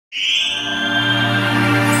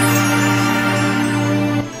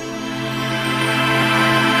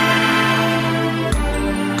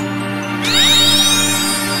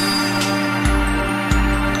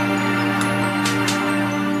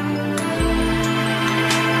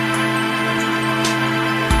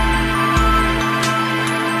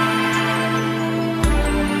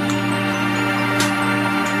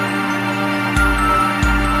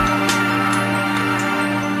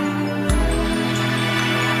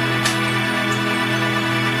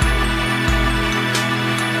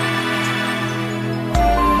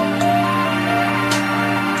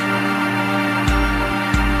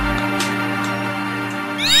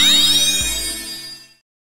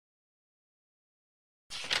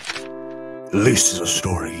This is a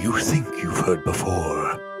story you think you've heard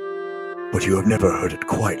before, but you have never heard it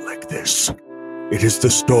quite like this. It is the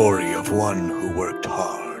story of one who worked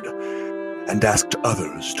hard and asked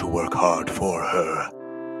others to work hard for her.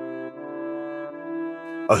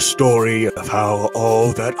 A story of how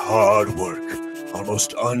all that hard work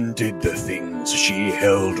almost undid the things she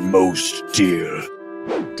held most dear.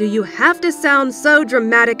 Do you have to sound so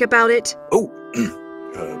dramatic about it? Oh,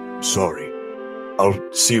 sorry.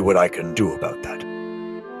 I'll see what I can do about that.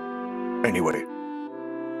 Anyway,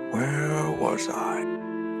 where was I?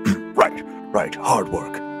 Right, hard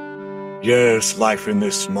work. Yes, life in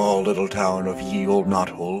this small little town of Ye Olde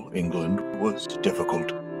Knothole, England, was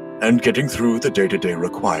difficult, and getting through the day-to-day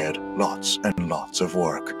required lots and lots of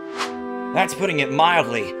work. That's putting it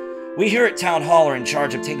mildly. We here at Town Hall are in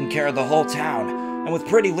charge of taking care of the whole town, and with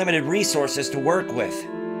pretty limited resources to work with.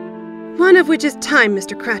 One of which is time,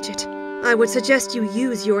 Mr. Cratchit. I would suggest you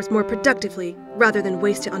use yours more productively, rather than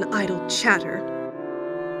waste it on idle chatter.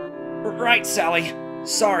 Right, Sally.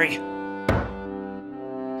 Sorry.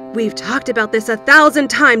 We've talked about this 1,000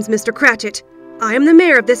 times, Mr. Cratchit. I am the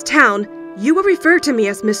mayor of this town. You will refer to me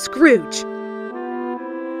as Miss Scrooge.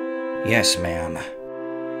 Yes, ma'am.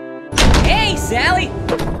 Hey, Sally!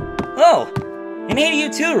 Oh, and hey to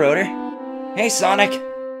you too, Rotor. Hey, Sonic.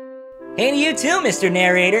 Hey to you too, Mr.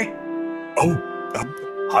 Narrator. Oh,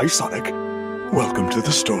 hi, Sonic. Welcome to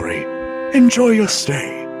the story. Enjoy your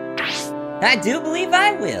stay. I do believe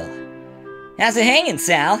I will. How's it hanging,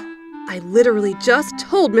 Sal? I literally just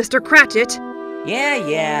told Mr. Cratchit.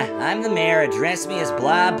 Yeah, I'm the mayor. Address me as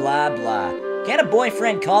blah, blah, blah. Can't a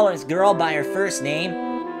boyfriend call his girl by her first name?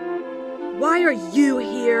 Why are you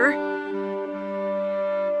here?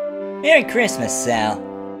 Merry Christmas, Sal.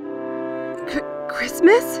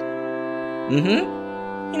 Christmas?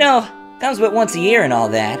 Mm-hmm. You know, comes but once a year and all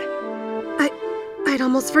that. I'd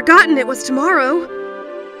almost forgotten it was tomorrow.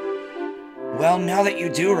 Well, now that you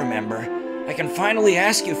do remember, I can finally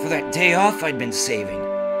ask you for that day off I'd been saving.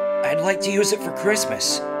 I'd like to use it for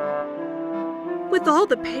Christmas. With all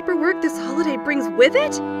the paperwork this holiday brings with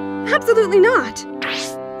it? Absolutely not.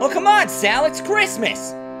 Oh, come on, Sal, it's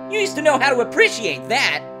Christmas! You used to know how to appreciate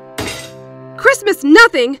that. Christmas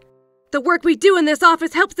nothing! The work we do in this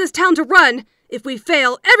office helps this town to run. If we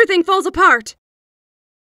fail, everything falls apart.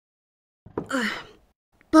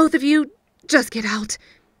 Both of you, just get out.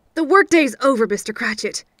 The workday's over, Mr.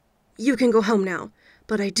 Cratchit. You can go home now,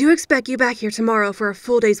 but I do expect you back here tomorrow for a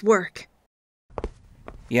full day's work.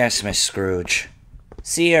 Yes, Miss Scrooge.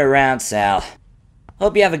 See you around, Sal.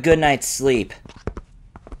 Hope you have a good night's sleep.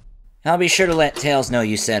 I'll be sure to let Tails know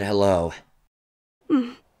you said hello.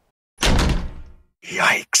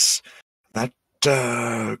 Yikes. That,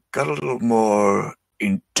 got a little more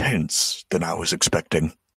intense than I was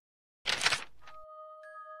expecting.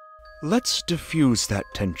 Let's diffuse that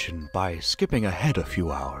tension by skipping ahead a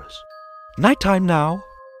few hours. Nighttime now.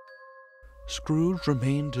 Scrooge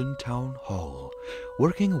remained in Town Hall,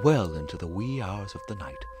 working well into the wee hours of the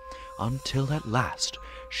night, until at last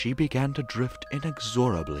she began to drift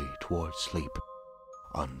inexorably towards sleep.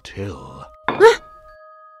 Until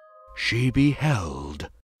she beheld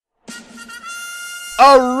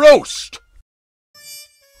a roast!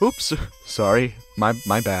 Oops, sorry, my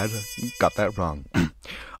bad, got that wrong.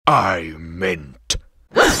 I meant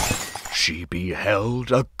she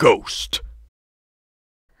beheld a ghost.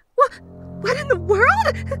 What in the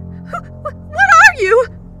world? What are you?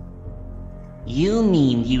 You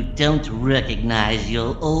mean you don't recognize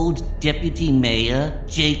your old deputy mayor,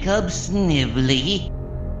 Jacob Snively?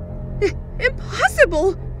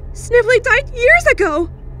 Impossible! Snively died years ago!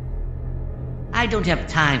 I don't have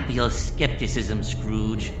time for your skepticism,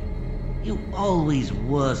 Scrooge. You always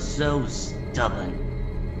were so stubborn.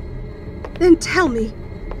 Then tell me,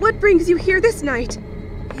 what brings you here this night?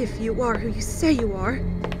 If you are who you say you are.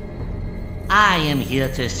 I am here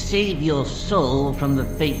to save your soul from the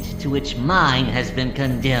fate to which mine has been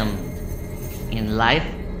condemned. In life,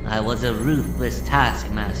 I was a ruthless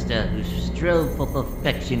taskmaster who strove for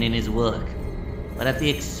perfection in his work, but at the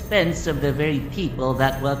expense of the very people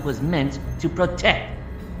that work was meant to protect.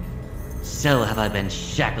 So have I been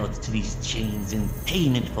shackled to these chains in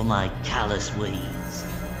payment for my callous ways.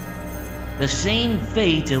 The same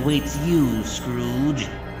fate awaits you, Scrooge,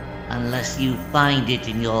 unless you find it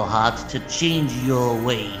in your heart to change your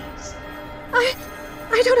ways.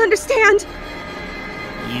 I don't understand.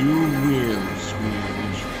 You will,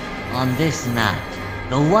 Scrooge. On this night,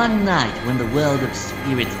 the one night when the world of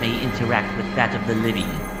spirits may interact with that of the living,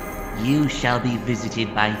 you shall be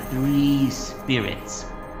visited by 3 spirits.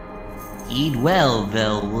 Heed well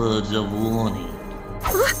their words of warning.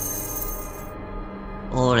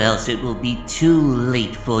 or else it will be too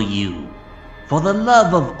late for you. For the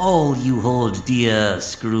love of all you hold dear,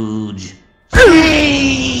 Scrooge.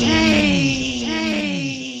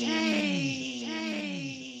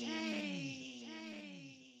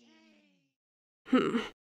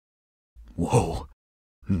 Whoa,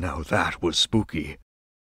 now that was spooky.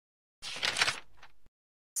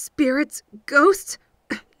 Spirits? Ghosts?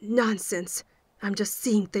 Nonsense. I'm just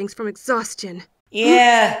seeing things from exhaustion.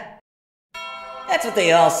 Yeah, that's what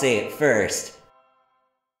they all say at first.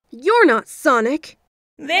 You're not Sonic.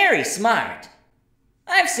 Very smart.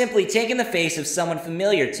 I've simply taken the face of someone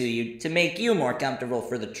familiar to you to make you more comfortable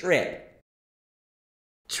for the trip.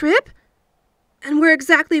 Trip? And where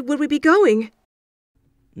exactly would we be going?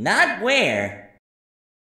 Not where.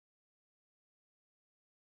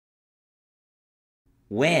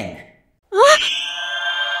 When.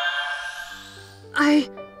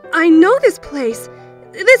 I know this place.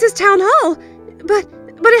 This is Town Hall. But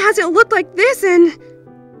it hasn't looked like this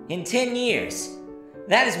In 10 years.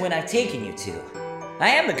 That is when I've taken you to. I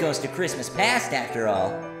am the ghost of Christmas past, after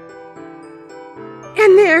all.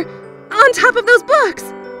 And there, on top of those books!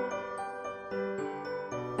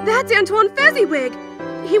 That's Antoine Fezziwig!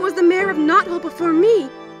 He was the mayor of Knothole before me,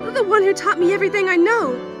 the one who taught me everything I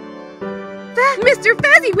know. That Mr.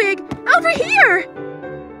 Fezziwig! Over here!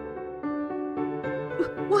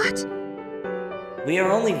 What? We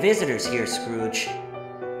are only visitors here, Scrooge.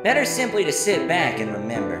 Better simply to sit back and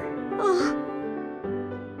remember. Oh,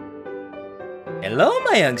 Hello,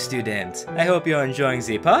 my young student. I hope you're enjoying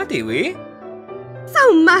the party, oui?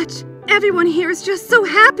 so much! Everyone here is just so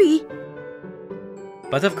happy!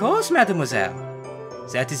 But of course, mademoiselle.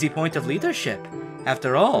 That is the point of leadership.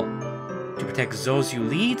 After all, to protect those you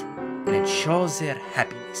lead and ensure their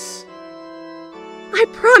happiness. I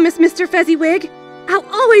promise, Mr. Fezziwig! I'll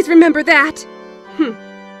always remember that!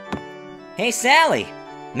 Hey, Sally!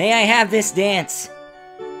 May I have this dance?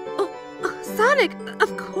 Oh, Sonic,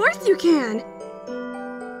 of course you can!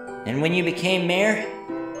 And when you became mayor,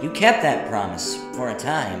 you kept that promise for a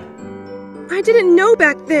time. I didn't know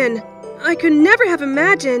back then. I could never have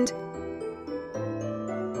imagined.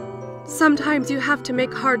 Sometimes you have to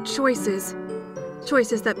make hard choices.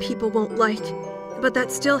 Choices that people won't like, but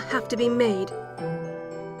that still have to be made.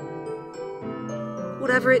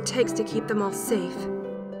 Whatever it takes to keep them all safe.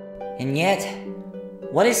 And yet,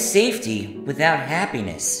 what is safety without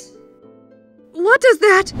happiness? What does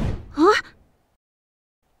that... Huh?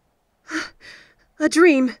 A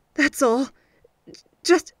dream, that's all.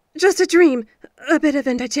 Just a dream. A bit of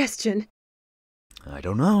indigestion. I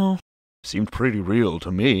don't know. Seemed pretty real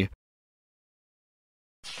to me.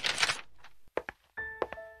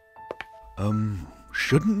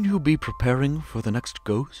 Shouldn't you be preparing for the next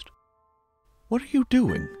ghost? What are you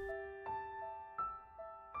doing?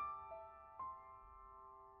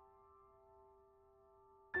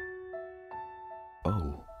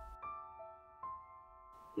 Oh.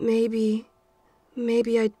 Maybe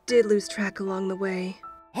I did lose track along the way.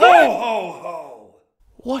 Ho, ho, ho!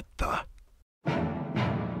 What the?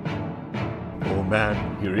 Oh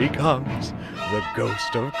man, here he comes. The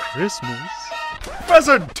ghost of Christmas.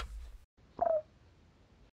 Present!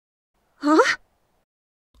 Huh?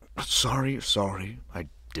 Sorry. I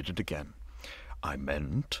did it again. I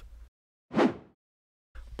meant...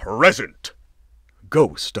 present.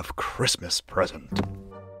 Ghost of Christmas present.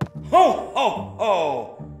 Ho, ho,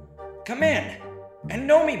 ho! Come in, and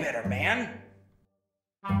know me better, man.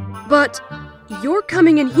 But you're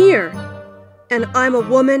coming in here, and I'm a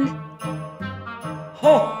woman.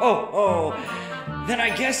 Ho, ho, ho! Then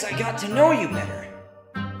I guess I got to know you better.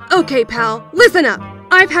 Okay, pal, listen up.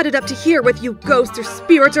 I've had it up to here with you ghosts or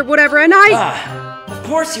spirits or whatever, and Of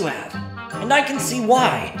course you have. And I can see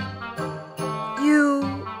why.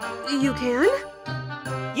 You can?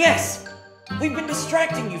 Yes, we've been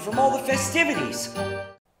distracting you from all the festivities.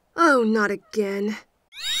 Oh, not again.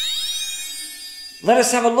 Let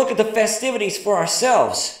us have a look at the festivities for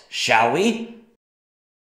ourselves, shall we?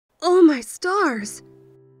 Oh, my stars.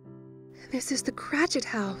 This is the Cratchit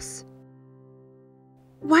house.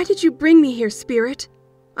 Why did you bring me here, Spirit?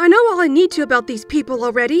 I know all I need to about these people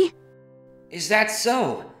already. Is that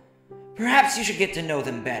so? Perhaps you should get to know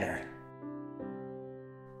them better.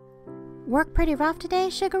 Work pretty rough today,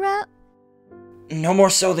 Sugar-Up? No more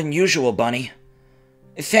so than usual, Bunny.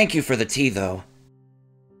 Thank you for the tea, though.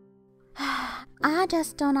 I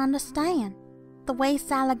just don't understand. The way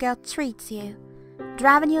Sally Girl treats you.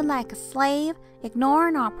 Driving you like a slave,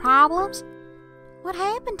 ignoring our problems. What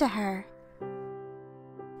happened to her?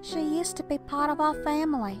 She used to be part of our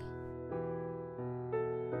family.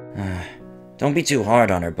 Don't be too hard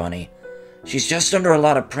on her, Bunny. She's just under a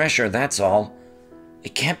lot of pressure, that's all.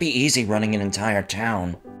 It can't be easy running an entire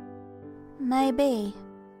town. Maybe.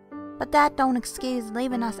 But that don't excuse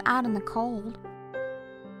leaving us out in the cold.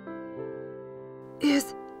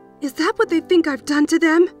 Is that what they think I've done to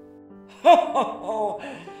them? Ho ho ho!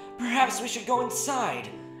 Perhaps we should go inside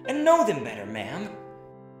and know them better, ma'am.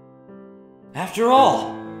 After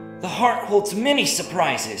all, the heart holds many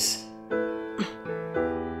surprises.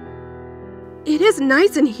 It is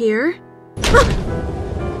nice in here.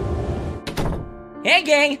 Hey,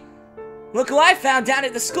 gang! Look who I found down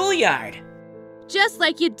at the schoolyard! Just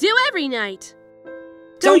like you do every night.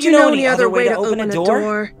 Don't you know any other way to open a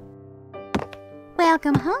door?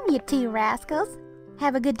 Welcome home, you two rascals.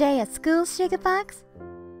 Have a good day at school, Sugarfox?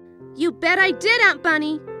 You bet I did, Aunt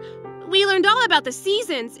Bunny. We learned all about the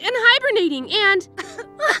seasons and hibernating and...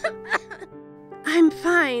 I'm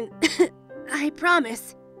fine. I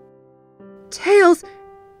promise. Tails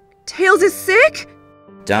is sick?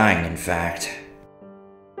 Dying, in fact.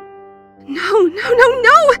 No!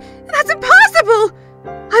 That's impossible!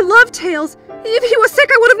 I love Tails. If he was sick,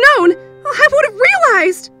 I would have known. I would have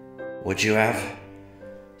realized. Would you have?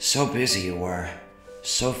 So busy you were.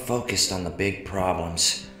 So focused on the big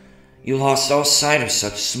problems. You lost all sight of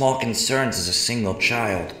such small concerns as a single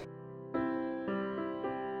child.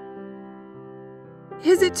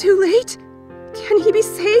 Is it too late? Can he be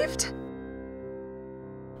saved?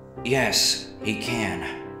 Yes, he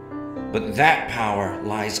can. But that power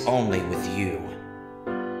lies only with you.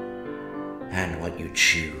 And what you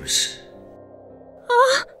choose.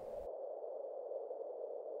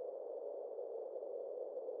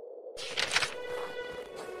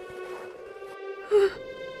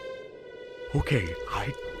 Okay,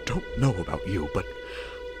 I don't know about you, but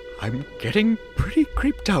I'm getting pretty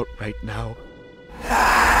creeped out right now.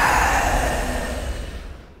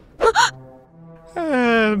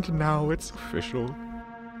 And now it's official.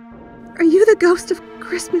 Are you the ghost of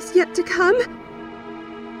Christmas yet to come?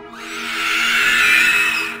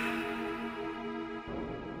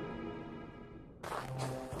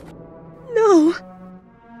 No.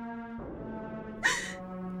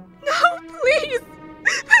 No, please!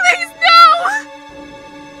 Please, no!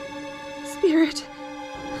 Spirit,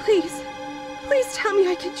 please tell me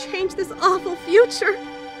I can change this awful future.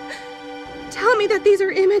 Tell me that these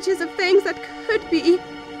are images of things that could be.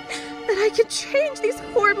 That I can change these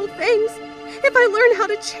horrible things if I learn how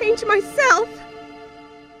to change myself.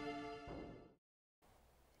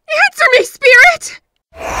 Answer me, Spirit!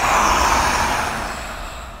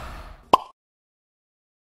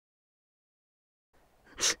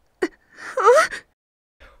 Huh?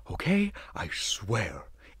 Okay, I swear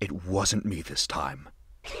it wasn't me this time.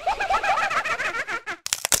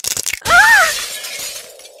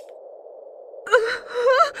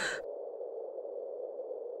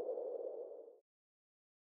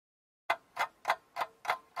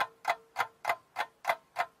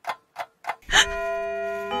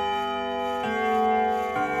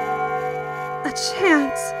 A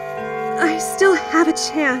chance. I still have a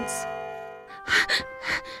chance.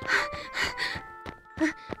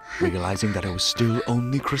 Realizing that it was still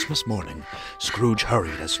only Christmas morning, Scrooge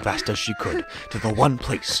hurried as fast as she could to the one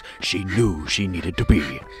place she knew she needed to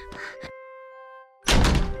be.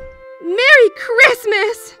 Merry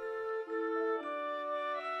Christmas!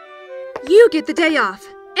 You get the day off,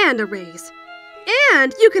 and a raise.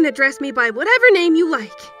 And you can address me by whatever name you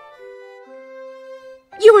like.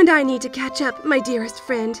 You and I need to catch up, my dearest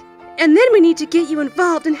friend. And then we need to get you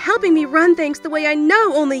involved in helping me run things the way I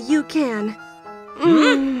know only you can.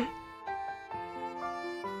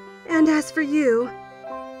 And as for you,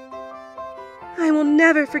 I will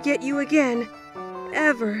never forget you again.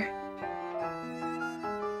 Ever.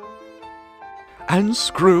 And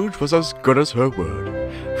Scrooge was as good as her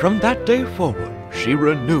word. From that day forward, she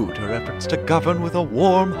renewed her efforts to govern with a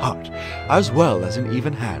warm heart, as well as an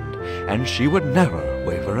even hand, and she would never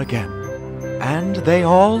waver again. And they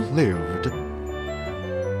all lived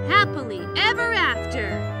Happily ever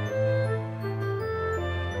after.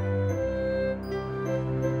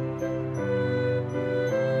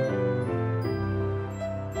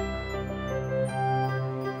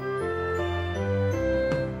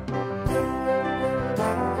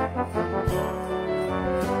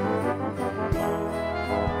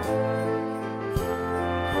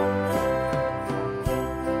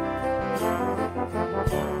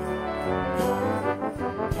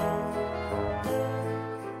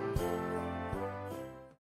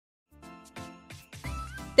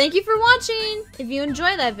 Thank you for watching! If you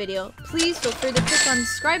enjoyed that video, please feel free to click on the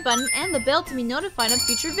subscribe button and the bell to be notified of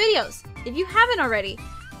future videos. If you haven't already,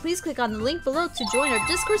 please click on the link below to join our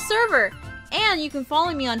Discord server. And you can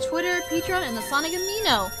follow me on Twitter, Patreon, and the Sonic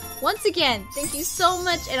Amino. Once again, thank you so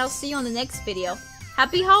much, and I'll see you on the next video.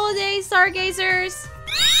 Happy holidays, Stargazers!